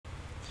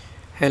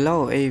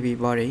Hello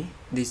everybody,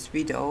 this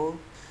video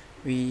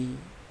we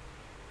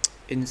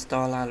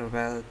install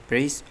Laravel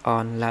Breeze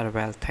on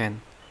Laravel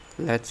 10.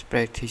 Let's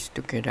practice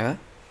together.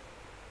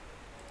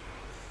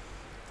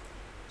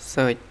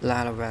 Search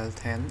Laravel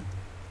 10.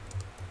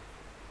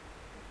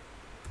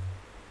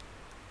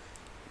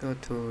 Go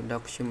to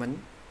document.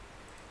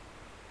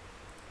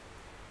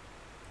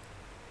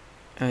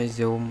 I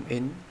zoom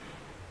in.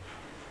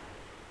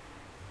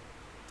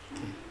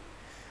 Okay.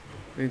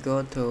 We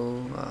go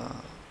to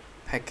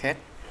packet.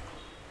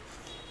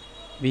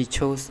 We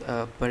choose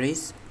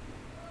Breeze.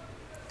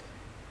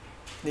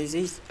 This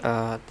is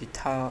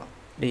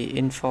the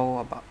info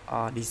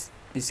about this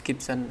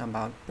description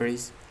about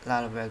Breeze,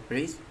 Laravel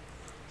Breeze.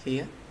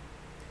 Here,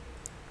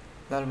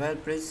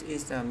 Laravel Breeze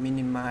is a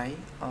minimized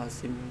or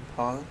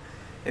simple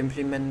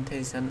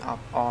implementation of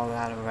all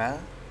Laravel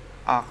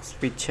arc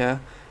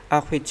feature.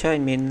 Arc feature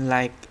means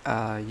like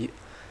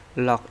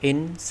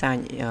login,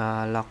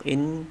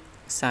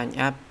 sign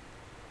up,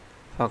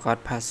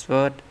 forgot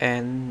password,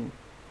 and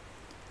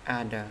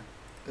other.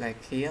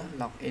 Like here,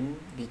 login,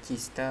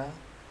 register,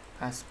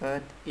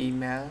 password,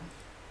 email,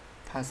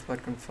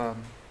 password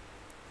confirm.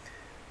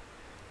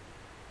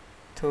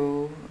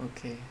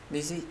 Okay,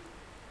 this is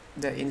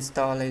the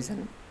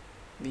installation.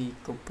 We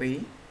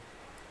copy,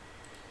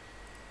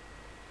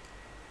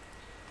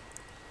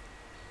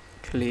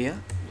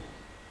 clear,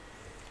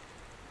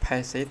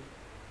 paste it,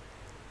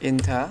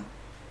 enter,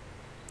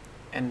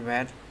 and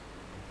wait.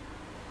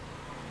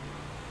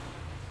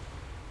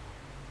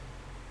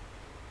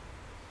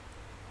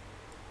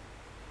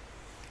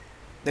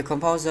 The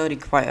composer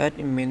required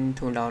means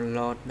to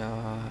download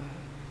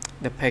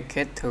the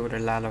packet to the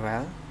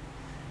Laravel.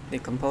 The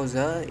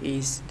composer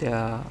is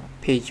the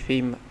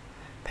PHP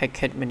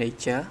packet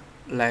manager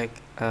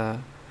like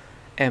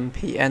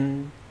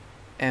npm,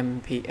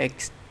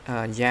 npx,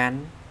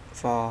 yarn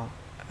for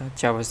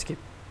JavaScript.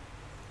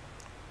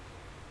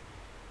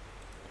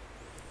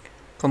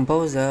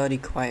 Composer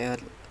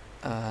required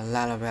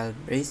Laravel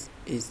Breeze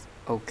is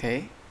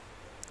okay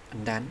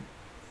and done.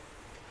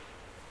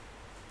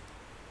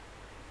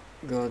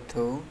 Go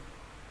to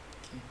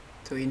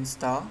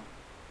install.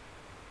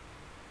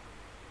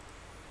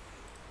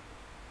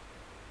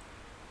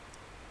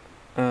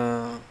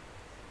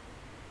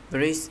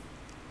 Breeze,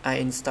 I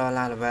install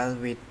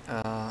Laravel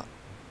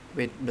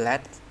with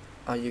Blade,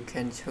 or you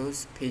can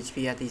choose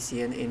PHP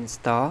artisan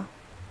install.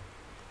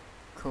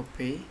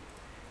 Copy.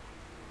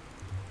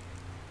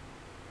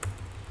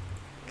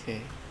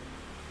 Okay,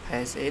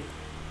 paste it.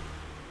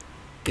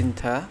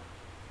 Enter.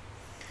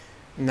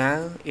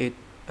 Now it.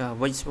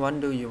 Which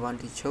one do you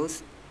want to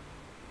choose?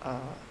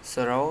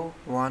 0,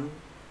 1,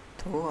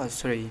 2, or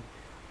 3?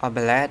 Or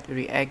Blade,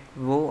 React,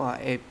 Vue, or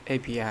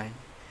API?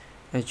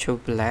 I choose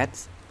Blade.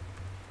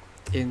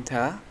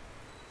 Enter.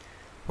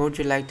 Would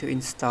you like to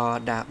install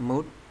dark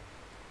mode?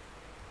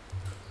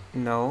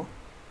 No.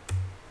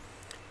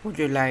 Would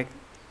you like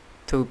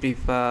to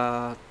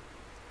prefer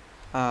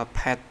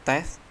pet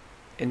test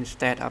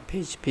instead of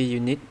PHP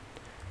unit?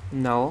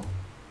 No.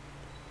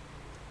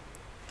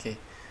 Okay.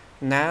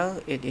 Now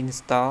it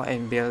install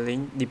and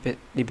building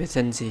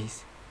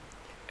dependencies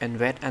and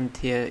wait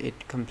until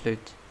it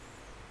completes.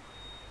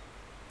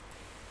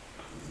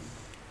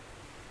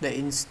 The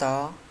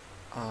install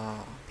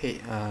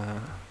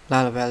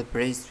Laravel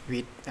Breeze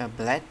with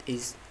Blade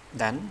is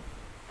done.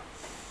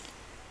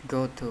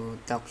 Go to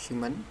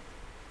document.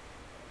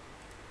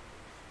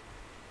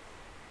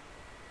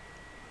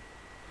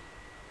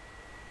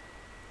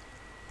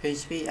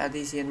 PHP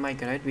artisan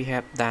migrate, we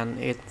have done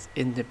it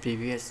in the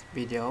previous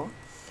video.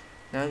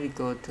 Now we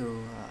go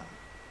to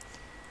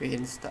we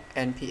install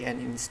npm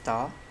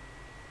install,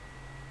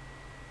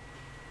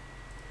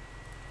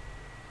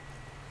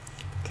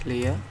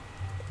 clear,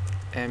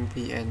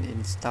 npm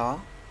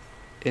install,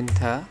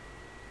 enter.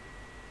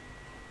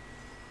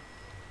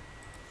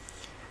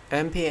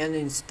 npm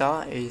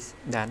install is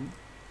done.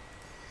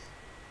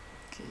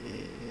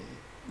 Okay.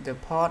 The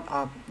port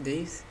of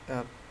this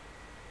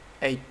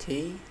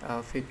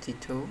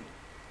 52.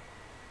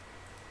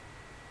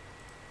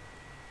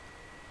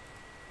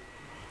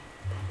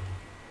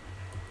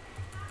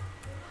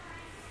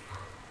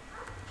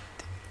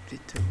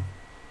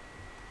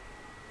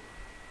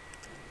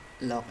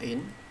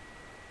 Login.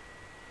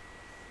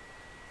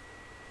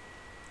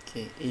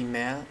 Okay,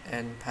 email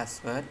and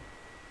password.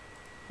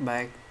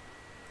 Back.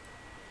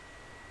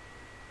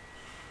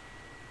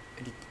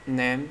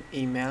 Name,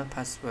 email,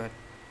 password.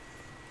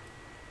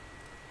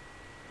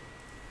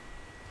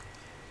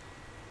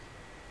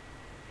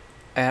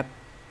 App,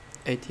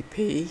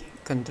 ATP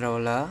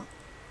controller,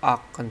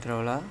 arc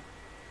controller.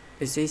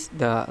 This is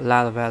the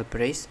Laravel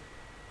Breeze.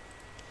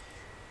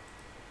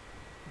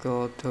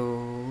 Go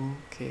to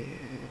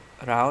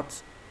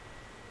routes,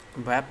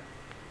 web,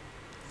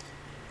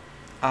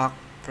 arc,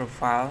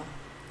 profile,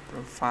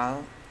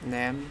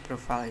 name,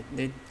 profile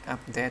edit,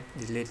 update,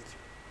 delete.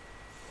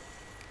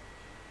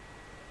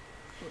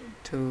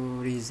 To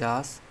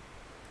resource,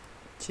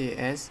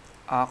 JS,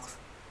 arc,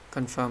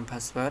 confirm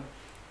password.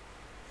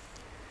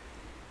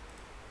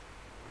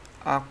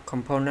 our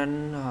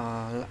component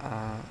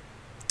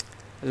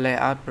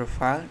layout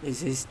profile.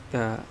 This is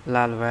the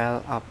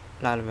Laravel of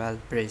Laravel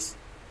Breeze.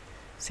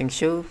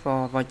 Thank you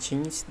for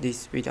watching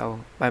this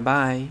video. Bye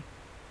bye.